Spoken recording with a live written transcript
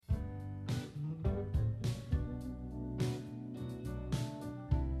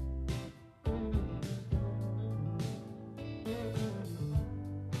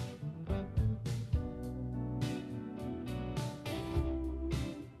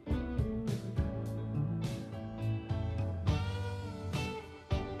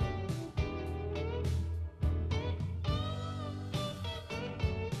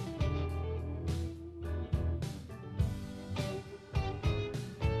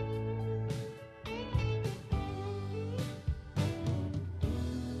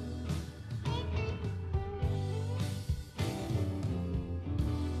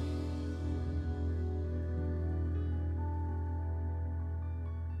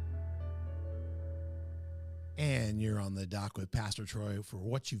And you're on the dock with Pastor Troy for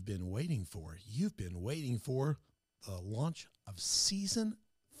what you've been waiting for. You've been waiting for the launch of season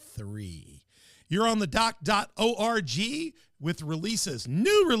 3. You're on the dock.org with releases,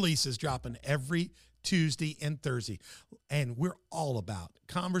 new releases dropping every Tuesday and Thursday. And we're all about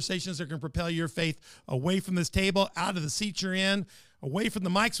conversations that can propel your faith away from this table, out of the seat you're in, away from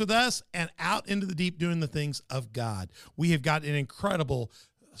the mics with us, and out into the deep doing the things of God. We have got an incredible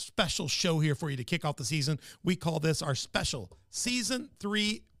special show here for you to kick off the season. We call this our special Season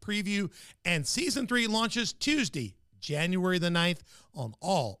 3 preview, and Season 3 launches Tuesday, January the 9th on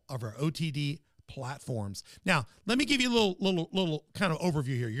all of our OTD platforms. Now, let me give you a little kind of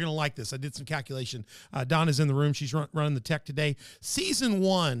overview here. You're going to like this. I did some calculation. Donna's in the room. She's running the tech today. Season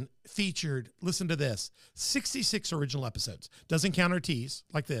 1 featured, listen to this, 66 original episodes. Doesn't count our teas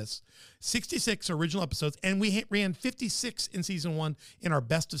like this. 66 original episodes, and we ran 56 in Season 1 in our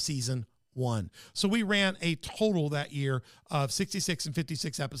best of Season 1. So we ran a total that year of 66 and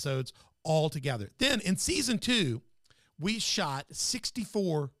 56 episodes all together. Then in Season 2, we shot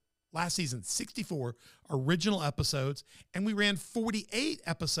 64 original episodes, and we ran 48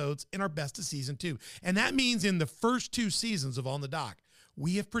 episodes in our best of Season 2. And that means in the first 2 seasons of On the Dock,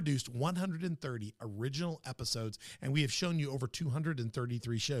 we have produced 130 original episodes, and we have shown you over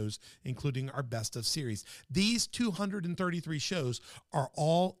 233 shows, including our best of series. These 233 shows are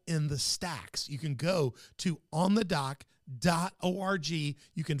all in the stacks. You can go to onthedock.org.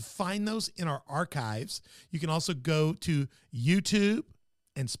 You can find those in our archives. You can also go to YouTube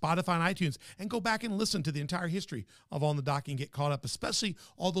and Spotify and iTunes and go back and listen to the entire history of On the Dock and get caught up, especially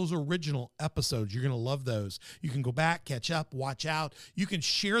all those original episodes. You're going to love those. You can go back, catch up, watch out. You can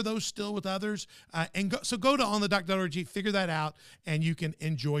share those still with others. So go to onthedock.org, figure that out, and you can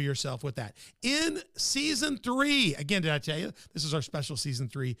enjoy yourself with that. In Season 3, again, did I tell you, this is our special Season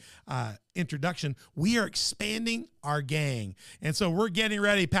 3 introduction. We are expanding our gang. And so we're getting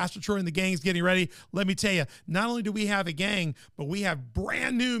ready. Pastor Troy and the gang's getting ready. Let me tell you, not only do we have a gang, but we have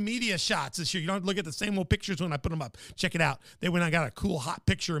brand new media shots this year. You don't look at the same old pictures when I put them up. Check it out. They went, I got a cool hot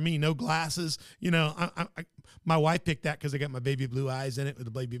picture of me, no glasses. You know, my wife picked that because I got my baby blue eyes in it with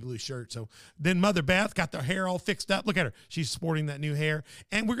a baby blue shirt. So then Mother Beth got the hair all fixed up. Look at her. She's sporting that new hair.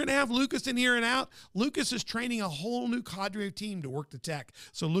 And we're going to have Lucas in here and out. Lucas is training a whole new cadre of team to work the tech.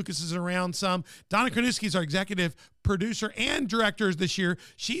 So Lucas is around some. Donna Kornuski is our executive producer and director this year.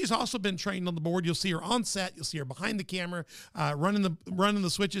 She's also been trained on the board. You'll see her on set. You'll see her behind the camera, running the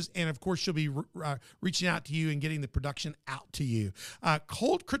switches. And of course, she'll be reaching out to you and getting the production out to you.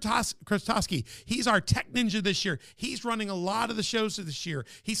 Colt Krastowski, he's our tech ninja this year. He's running a lot of the shows this year.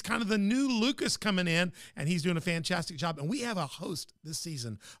 He's kind of the new Lucas coming in, and he's doing a fantastic job. And we have a host this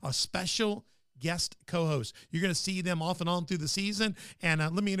season, a special guest co-host. You're going to see them off and on through the season. And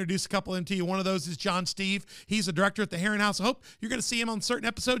let me introduce a couple of them to you. One of those is John Steve. He's a director at the Heron House of Hope. You're going to see him on certain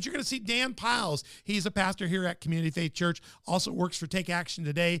episodes. You're going to see Dan Piles. He's a pastor here at Community Faith Church. Also works for Take Action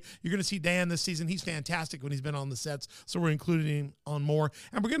Today. You're going to see Dan this season. He's fantastic when he's been on the sets, so we're including him on more.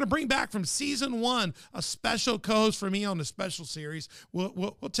 And we're going to bring back from Season 1 a special co-host for me on a special series.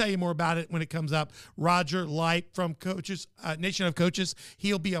 We'll tell you more about it when it comes up. Roger Light from Nation of Coaches.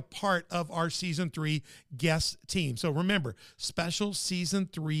 He'll be a part of our Season 3 guest team. So remember, special Season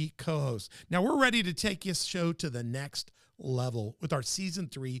 3 co-host. Now we're ready to take this show to the next level with our Season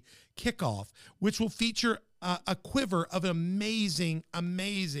 3 kickoff, which will feature a quiver of amazing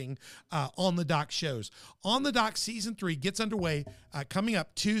On the Dock shows. On the Dock Season 3 gets underway coming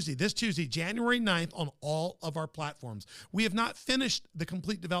up this Tuesday, January 9th on all of our platforms. We have not finished the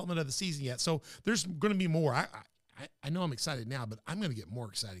complete development of the season yet, so there's going to be more. I know I'm excited now, but I'm going to get more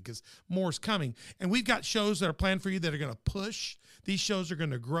excited because more is coming. And we've got shows that are planned for you that are going to push. These shows are going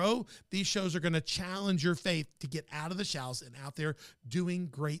to grow. These shows are going to challenge your faith to get out of the shallows and out there doing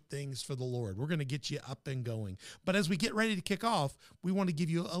great things for the Lord. We're going to get you up and going. But as we get ready to kick off, we want to give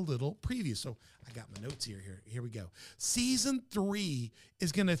you a little preview. So I got my notes here. Here we go. Season 3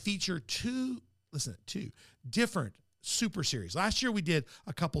 is going to feature two different super series. Last year we did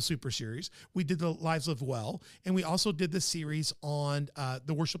a couple super series. We did the Lives Live Well, and we also did the series on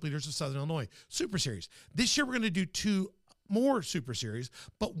the worship leaders of Southern Illinois super series. This year we're going to do 2 more super series,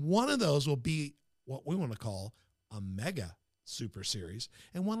 but one of those will be what we want to call a mega super series,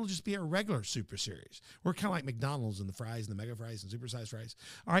 and one will just be a regular super series. We're kind of like McDonald's and the fries and the mega fries and supersized fries.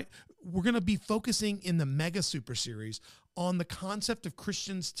 All right, we're going to be focusing in the mega super series on the concept of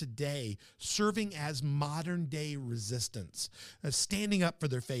Christians today serving as modern day resistance, standing up for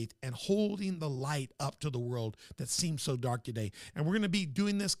their faith and holding the light up to the world that seems so dark today. And we're going to be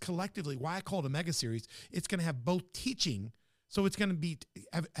doing this collectively. Why I call it a mega series, it's going to have both teaching So it's going to be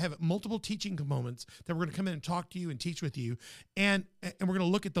have multiple teaching components that we're going to come in and talk to you and teach with you. And we're going to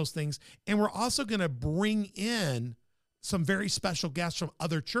look at those things. And we're also going to bring in some very special guests from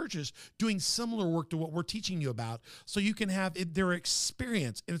other churches doing similar work to what we're teaching you about, so you can have their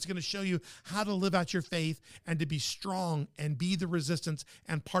experience, and it's going to show you how to live out your faith and to be strong and be the resistance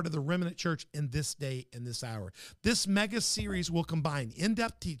and part of the remnant church in this day and this hour. This mega series will combine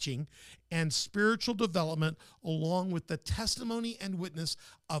in-depth teaching and spiritual development along with the testimony and witness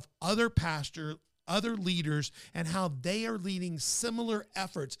of other pastors, other leaders, and how they are leading similar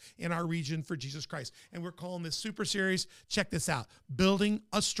efforts in our region for Jesus Christ. And we're calling this super series, check this out, Building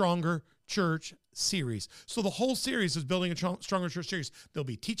a Stronger Church series. So the whole series is Building a Stronger Church series. There'll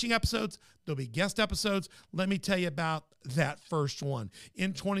be teaching episodes. There'll be guest episodes. Let me tell you about that first one.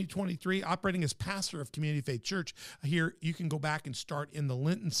 In 2023, operating as pastor of Community Faith Church, here you can go back and start in the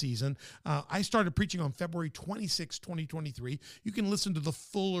Lenten season. I started preaching on February 26, 2023. You can listen to the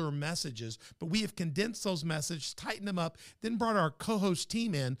fuller messages, but we have condensed those messages, tightened them up, then brought our co-host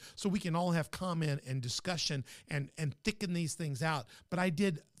team in so we can all have comment and discussion and thicken these things out. But I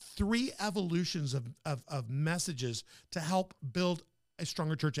did 3 evolutions of messages to help build a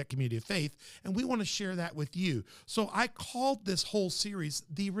stronger church at Community of Faith, and we want to share that with you. So I called this whole series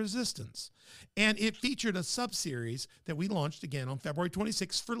The Resistance, and it featured a sub-series that we launched again on February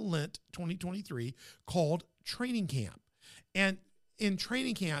 26th for Lent 2023 called Training Camp. And in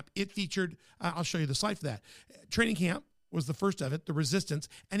Training Camp, it featured, I'll show you the slide for that. Training Camp was the first of it, The Resistance,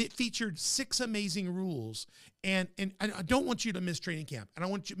 and it featured 6 amazing rules. And I don't want you to miss Training Camp, and I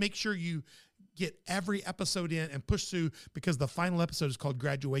want you to make sure you get every episode in and push through, because the final episode is called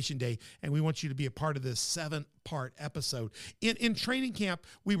Graduation Day, and we want you to be a part of this 7-part episode. In Training Camp,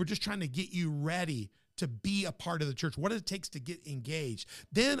 we were just trying to get you ready to be a part of the church, what it takes to get engaged.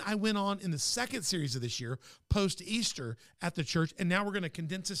 Then I went on in the second series of this year, post-Easter at the church, and now we're going to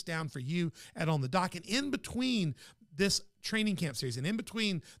condense this down for you at On the Dock. And in between this Training Camp series, and in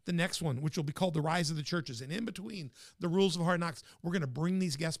between the next one, which will be called The Rise of the Churches, and in between the Rules of Hard Knocks, we're going to bring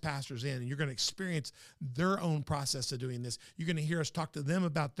these guest pastors in, and you're going to experience their own process of doing this. You're going to hear us talk to them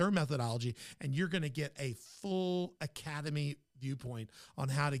about their methodology, and you're going to get a full academy viewpoint on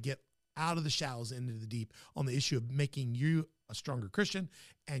how to get out of the shallows into the deep on the issue of making you a stronger Christian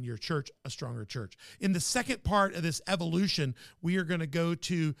and your church a stronger church. In the second part of this evolution, we are going to go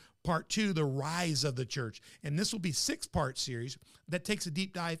to part 2, the rise of the church. And this will be 6-part series that takes a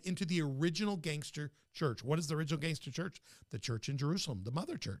deep dive into the original gangster church. What is the original gangster church? The church in Jerusalem, the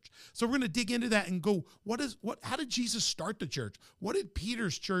mother church. So we're going to dig into that and go, how did Jesus start the church? What did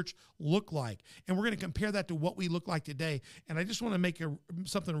Peter's church look like? And we're going to compare that to what we look like today. And I just want to make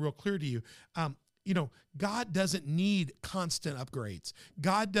something real clear to you. God doesn't need constant upgrades.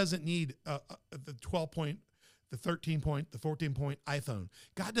 God doesn't need the 12-point, the 13-point, the 14-point iPhone.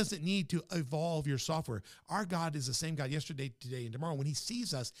 God doesn't need to evolve your software. Our God is the same God yesterday, today, and tomorrow. When he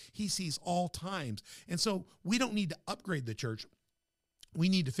sees us, he sees all times. And so we don't need to upgrade the church. We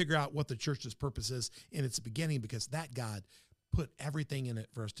need to figure out what the church's purpose is in its beginning, because that God put everything in it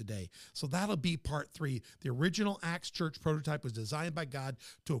for us today. So that'll be part 3. The original Acts church prototype was designed by God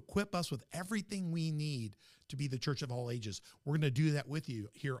to equip us with everything we need to be the church of all ages. We're going to do that with you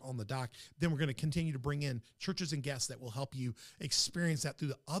here on the dock. Then we're going to continue to bring in churches and guests that will help you experience that through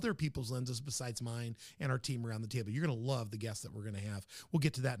the other people's lenses besides mine and our team around the table. You're going to love the guests that we're going to have. We'll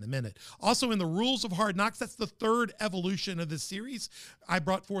get to that in a minute. Also, in the Rules of Hard Knocks, that's the 3rd evolution of this series. I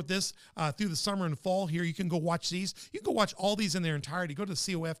brought forth this through the summer and fall here. You can go watch these. You can go watch all these in their entirety. Go to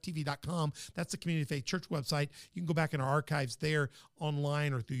coftv.com. That's the Community Faith Church website. You can go back in our archives there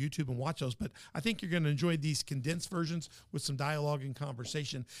online or through YouTube and watch those. But I think you're going to enjoy these condensed versions with some dialogue and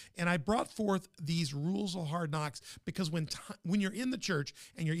conversation. And I brought forth these Rules of Hard Knocks because when you're in the church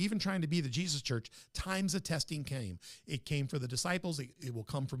and you're even trying to be the Jesus church, times of testing came. It came for the disciples. It will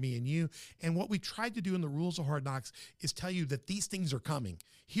come for me and you. And what we tried to do in the Rules of Hard Knocks is tell you that these things are coming.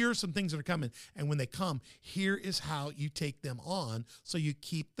 Here are some things that are coming. And when they come, here is how you take them on so you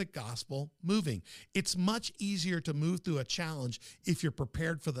keep the gospel moving. It's much easier to move through a challenge if you're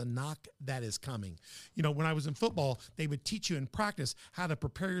prepared for the knock that is coming. You know, when I was in football, they would teach you in practice how to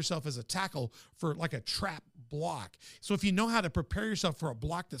prepare yourself as a tackle for like a trap block. So if you know how to prepare yourself for a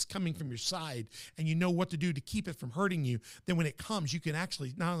block that's coming from your side and you know what to do to keep it from hurting you, then when it comes, you can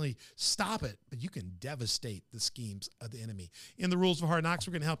actually not only stop it, but you can devastate the schemes of the enemy. In the Rules of Hard Knocks,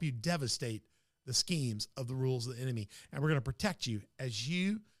 we're going to help you devastate the schemes of the rules of the enemy. And we're going to protect you as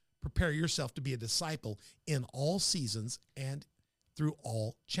you prepare yourself to be a disciple in all seasons and through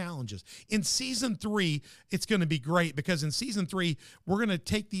all challenges. In season 3, it's going to be great because in season 3, we're going to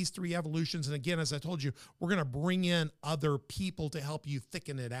take these 3 evolutions. And again, as I told you, we're going to bring in other people to help you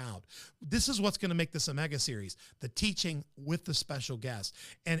thicken it out. This is what's going to make this a mega series, the teaching with the special guests.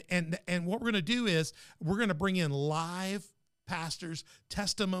 And what we're going to do is we're going to bring in live pastors,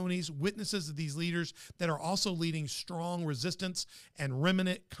 testimonies, witnesses of these leaders that are also leading strong resistance and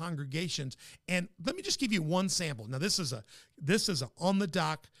remnant congregations. And let me just give you one sample. Now, this is a on the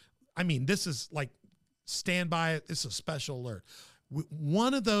dock. I mean, this is like stand by it. It's a special alert.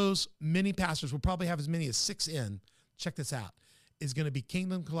 One of those many pastors, we'll probably have as many as 6 in. Check this out. Is going to be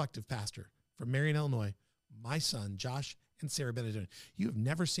Kingdom Collective pastor from Marion, Illinois. My son, Josh and Sarah Benedone. You have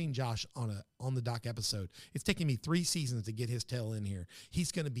never seen Josh on the dock episode. It's taken me 3 seasons to get his tail in here.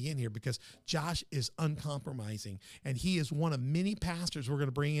 He's going to be in here because Josh is uncompromising, and he is one of many pastors we're going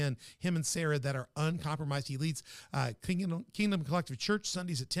to bring in, him and Sarah, that are uncompromised. He leads Kingdom Collective Church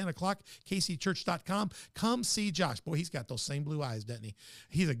Sundays at 10 o'clock, kcchurch.com. Come see Josh. Boy, he's got those same blue eyes, doesn't he?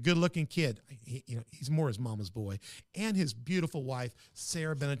 He's a good-looking kid. He's more his mama's boy. And his beautiful wife,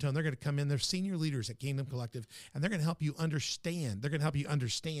 Sarah Benetone. They're going to come in. They're senior leaders at Kingdom Collective, and they're going to help you understand. They're going to help you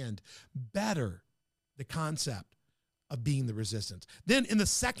understand better the concept of being the resistance. Then in the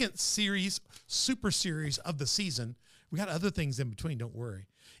second series, super series of the season, we got other things in between, don't worry.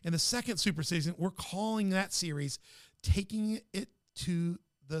 In the second super season, we're calling that series Taking It to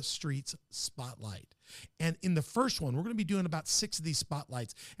the Streets Spotlight. And in the first one, we're going to be doing about 6 of these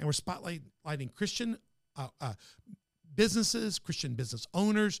spotlights, and we're spotlighting Christian businesses, Christian business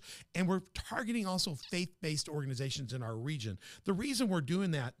owners, and we're targeting also faith-based organizations in our region. The reason we're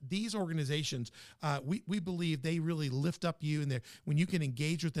doing that, these organizations, we believe they really lift up you, and when you can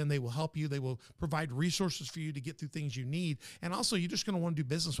engage with them, they will help you. They will provide resources for you to get through things you need. And also, you're just going to want to do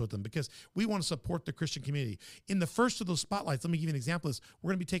business with them because we want to support the Christian community. In the first of those spotlights, let me give you an example of this. We're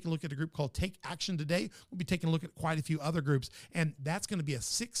going to be taking a look at a group called Take Action Today. We'll be taking a look at quite a few other groups, and that's going to be a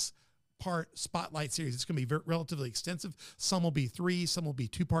 6-part spotlight series. It's going to be relatively extensive. Some will be 3, some will be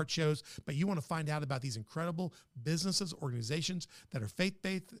 2-part shows, but you want to find out about these incredible businesses, organizations that are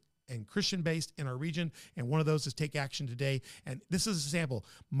faith-based and Christian-based in our region, and one of those is Take Action Today. And this is a sample.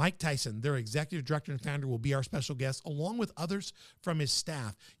 Mike Tyson, their executive director and founder, will be our special guest, along with others from his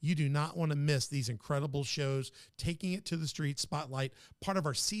staff. You do not want to miss these incredible shows, Taking It to the Street Spotlight, part of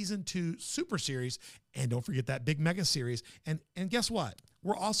our Season 2 Super Series, and don't forget that big mega series. And guess what?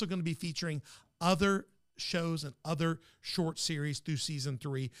 We're also going to be featuring other shows and other short series through season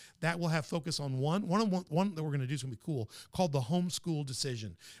 3 that will have focus on one that we're going to do is going to be cool, called the homeschool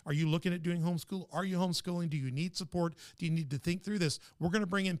decision. Are you looking at doing homeschool? Are you homeschooling? Do you need support? Do you need to think through this? We're going to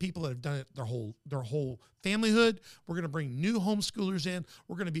bring in people that have done it their whole familyhood. We're going to bring new homeschoolers in.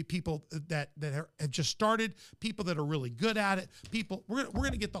 We're going to be people that have just started, people that are really good at it. We're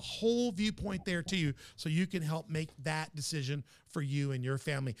going to get the whole viewpoint there to you so you can help make that decision for you and your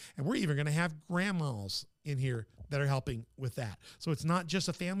family. And we're even going to have grandmas in here that are helping with that. So it's not just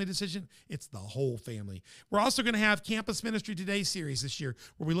a family decision, it's the whole family. We're also going to have Campus Ministry Today series this year,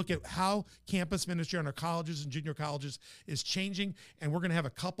 where we look at how campus ministry on our colleges and junior colleges is changing. And we're going to have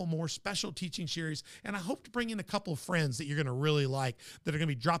a couple more special teaching series. And I hope to bring in a couple of friends that you're going to really like that are going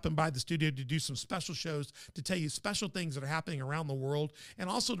to be dropping by the studio to do some special shows, to tell you special things that are happening around the world, and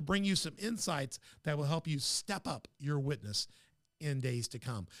also to bring you some insights that will help you step up your witness in days to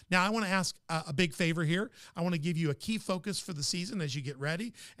come. Now, I want to ask a big favor here. I want to give you a key focus for the season as you get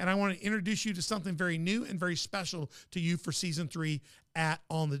ready, and I want to introduce you to something very new and very special to you for season 3 at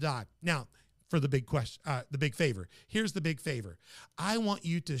On the Dock. Now, for the big question, the big favor. Here's the big favor. I want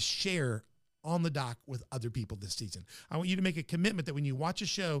you to share On the Dock with other people this season. I want you to make a commitment that when you watch a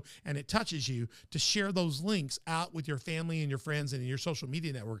show and it touches you, to share those links out with your family and your friends and in your social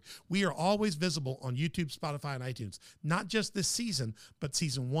media network. We are always visible on YouTube, Spotify, and iTunes. Not just this season, but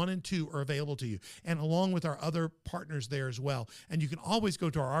season 1 and 2 are available to you, and along with our other partners there as well. And you can always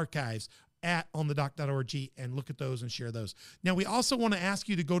go to our archives at onthedock.org and look at those and share those. Now, we also want to ask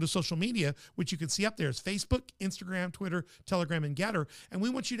you to go to social media, which you can see up there is Facebook, Instagram, Twitter, Telegram, and Getter. And we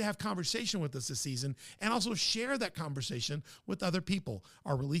want you to have conversation with us this season and also share that conversation with other people,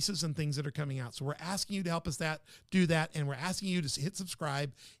 our releases and things that are coming out. So we're asking you to help us do that. And we're asking you to hit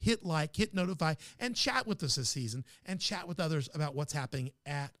subscribe, hit like, hit notify, and chat with us this season and chat with others about what's happening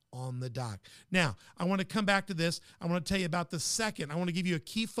at On the Dock. Now, I want to come back to this. I want to tell you about the second. I want to give you a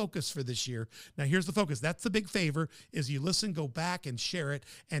key focus for this year. Now, here's the focus. That's the big favor is you listen, go back and share it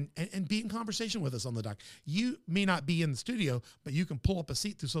and be in conversation with us on the Dock. You may not be in the studio, but you can pull up a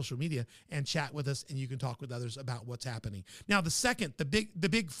seat through social media and chat with us, and you can talk with others about what's happening. Now, the second, the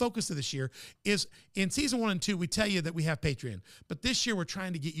big focus of this year is in season 1 and 2, we tell you that we have Patreon, but this year we're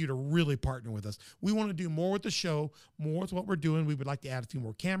trying to get you to really partner with us. We want to do more with the show, more with what we're doing. We would like to add a few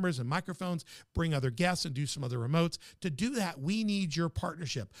more cameras and microphones, bring other guests and do some other remotes. To do that, we need your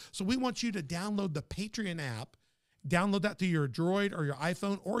partnership. So we want you to download the Patreon app, download that to your Droid or your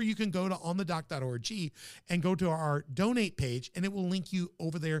iPhone, or you can go to onthedock.org and go to our donate page, and it will link you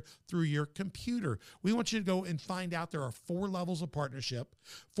over there through your computer. We want you to go and find out there are 4 levels of partnership.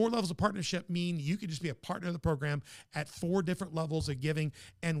 4 levels of partnership mean you can just be a partner of the program at 4 different levels of giving,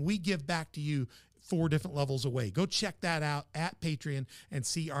 and we give back to you 4 different levels away. Go check that out at Patreon and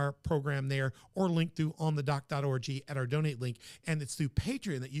see our program there, or link through onthedock.org at our donate link. And it's through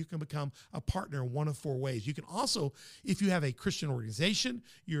Patreon that you can become a partner in one of 4 ways. You can also, if you have a Christian organization,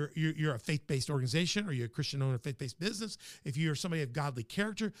 you're a faith-based organization, or you're a Christian owner of faith-based business, if you're somebody of godly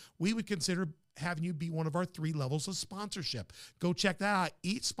character, we would consider having you be one of our 3 levels of sponsorship. Go check that out.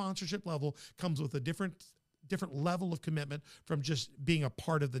 Each sponsorship level comes with a different level of commitment, from just being a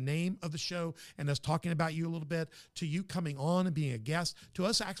part of the name of the show and us talking about you a little bit, to you coming on and being a guest, to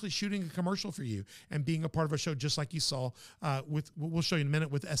us actually shooting a commercial for you and being a part of our show, just like you saw we'll show you in a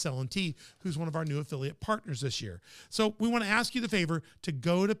minute with SLNT, who's one of our new affiliate partners this year. So we want to ask you the favor to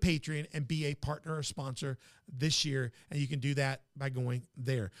go to Patreon and be a partner or sponsor this year, and you can do that by going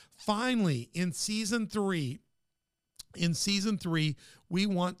there. Finally, in season 3, we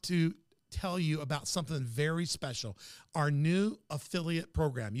want to tell you about something very special, our new affiliate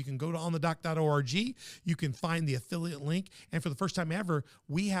program. You can go to onthedock.org. You can find the affiliate link. And for the first time ever,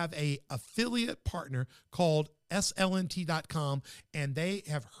 we have a affiliate partner called slnt.com, and they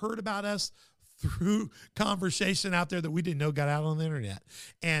have heard about us through conversation out there that we didn't know got out on the internet.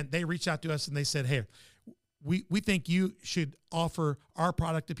 And they reached out to us and they said, hey, we think you should offer our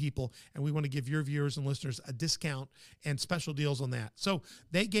product to people, and we want to give your viewers and listeners a discount and special deals on that. So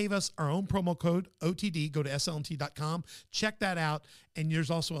they gave us our own promo code, OTD. Go to slnt.com, check that out, and there's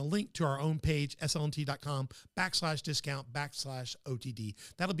also a link to our own page, slnt.com/discount/OTD.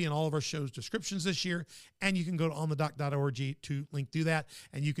 That'll be in all of our show's descriptions this year, and you can go to onthedock.org to link through that,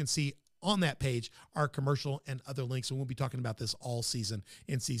 and you can see on that page our commercial and other links, and we'll be talking about this all season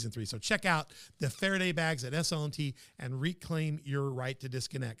in season 3. So check out the Faraday bags at SLNT and reclaim your right to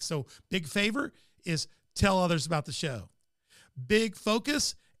disconnect. So big favor is tell others about the show. Big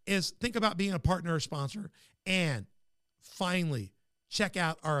focus is think about being a partner or sponsor. And finally, check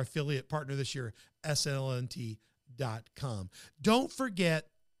out our affiliate partner this year, slnt.com. Don't forget,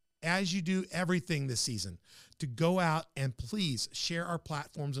 as you do everything this season, to go out and please share our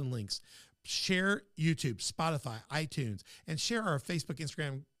platforms and links. Share YouTube, Spotify, iTunes, and share our Facebook,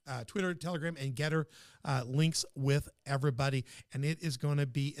 Instagram, Twitter, Telegram, and Getter links with everybody. And it is going to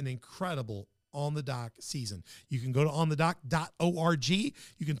be an incredible On the Dock season. You can go to onthedock.org. You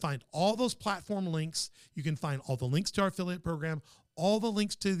can find all those platform links. You can find all the links to our affiliate program, all the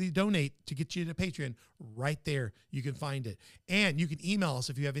links to the donate to get you to Patreon right there. You can find it. And you can email us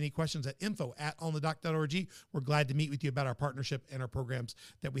if you have any questions at info@onthedock.org. We're glad to meet with you about our partnership and our programs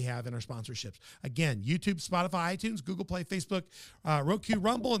that we have in our sponsorships. Again, YouTube, Spotify, iTunes, Google Play, Facebook, Roku,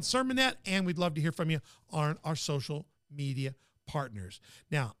 Rumble, and Sermonet. And we'd love to hear from you on our social media partners.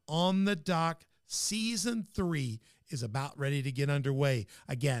 Now, On the Dock season 3 is about ready to get underway.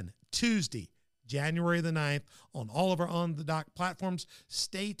 Again, Tuesday, January the 9th, on all of our On the Dock platforms.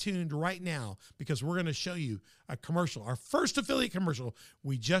 Stay tuned right now, because we're going to show you a commercial, our first affiliate commercial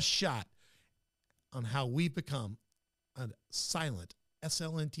we just shot, on how we've become a silent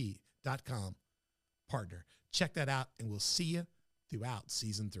slnt.com partner. Check that out, and we'll see you throughout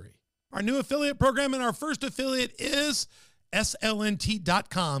season 3. Our new affiliate program and our first affiliate is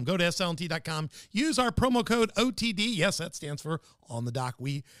slnt.com. Go to slnt.com. Use our promo code OTD. Yes, that stands for On the Dock.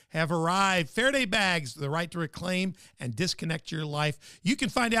 We have arrived. Faraday bags, the right to reclaim and disconnect your life. You can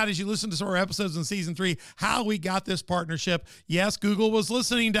find out as you listen to some of our episodes in season 3 how we got this partnership. Yes, Google was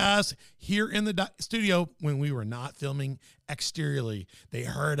listening to us here in the studio when we were not filming exteriorly. They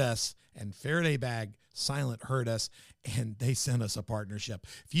heard us, and Faraday Bag Silent heard us, and they sent us a partnership.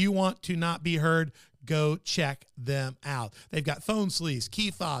 If you want to not be heard, Go check them out. They've got phone sleeves,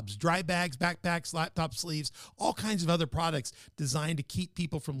 key fobs, dry bags, backpacks, laptop sleeves, all kinds of other products designed to keep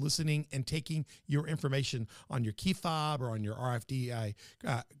people from listening and taking your information on your key fob or on your RFID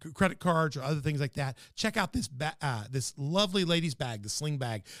credit cards or other things like that. Check out this this lovely ladies bag, the sling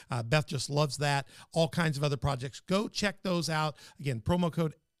bag. Beth just loves that. All kinds of other projects. Go check those out. Again, promo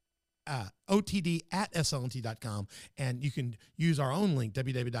code OTD at slnt.com, and you can use our own link,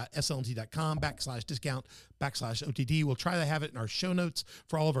 www.slnt.com/discount/OTD. We'll try to have it in our show notes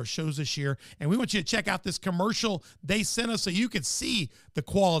for all of our shows this year. And we want you to check out this commercial they sent us so you can see the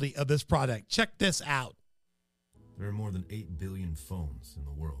quality of this product. Check this out. There are more than 8 billion phones in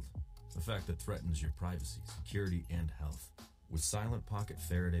the world, a fact that threatens your privacy, security, and health. With Silent Pocket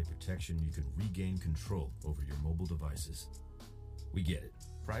Faraday protection, you can regain control over your mobile devices. We get it.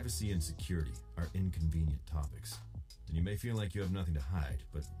 Privacy and security are inconvenient topics, and you may feel like you have nothing to hide,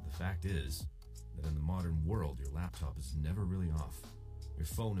 but the fact is that in the modern world, your laptop is never really off. Your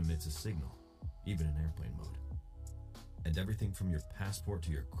phone emits a signal, even in airplane mode. And everything from your passport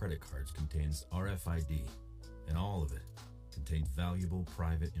to your credit cards contains RFID, and all of it contains valuable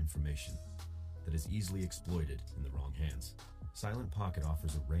private information that is easily exploited in the wrong hands. Silent Pocket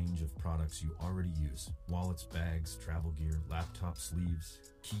offers a range of products you already use: wallets, bags, travel gear, laptop sleeves,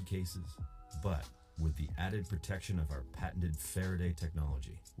 key cases, but with the added protection of our patented Faraday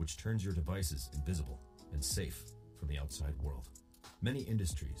technology, which turns your devices invisible and safe from the outside world. Many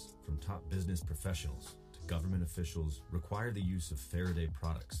industries, from top business professionals to government officials, require the use of Faraday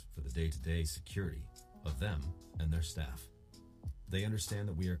products for the day-to-day security of them and their staff. They understand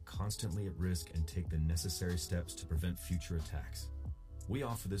that we are constantly at risk and take the necessary steps to prevent future attacks. We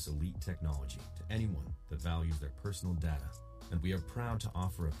offer this elite technology to anyone that values their personal data, and we are proud to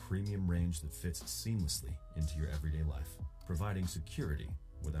offer a premium range that fits seamlessly into your everyday life, providing security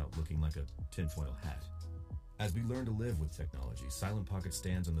without looking like a tinfoil hat. As we learn to live with technology, Silent Pocket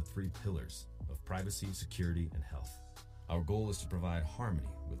stands on the 3 pillars of privacy, security, and health. Our goal is to provide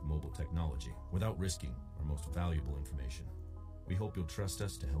harmony with mobile technology without risking our most valuable information. We hope you'll trust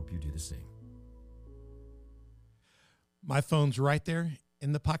us to help you do the same. My phone's right there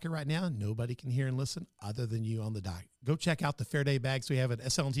in the pocket right now. Nobody can hear and listen other than you on the dock. Go check out the Faraday bags we have at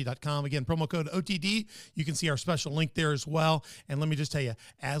slnt.com. Again, promo code OTD. You can see our special link there as well. And let me just tell you,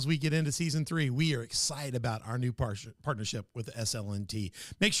 as we get into season 3, we are excited about our new partnership with SLNT.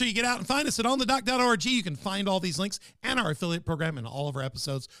 Make sure you get out and find us at onthedock.org. You can find all these links and our affiliate program and all of our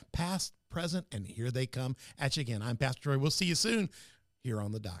episodes, past, present, and here they come at you again. I'm Pastor Troy. We'll see you soon here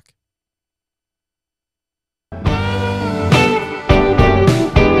on the dock.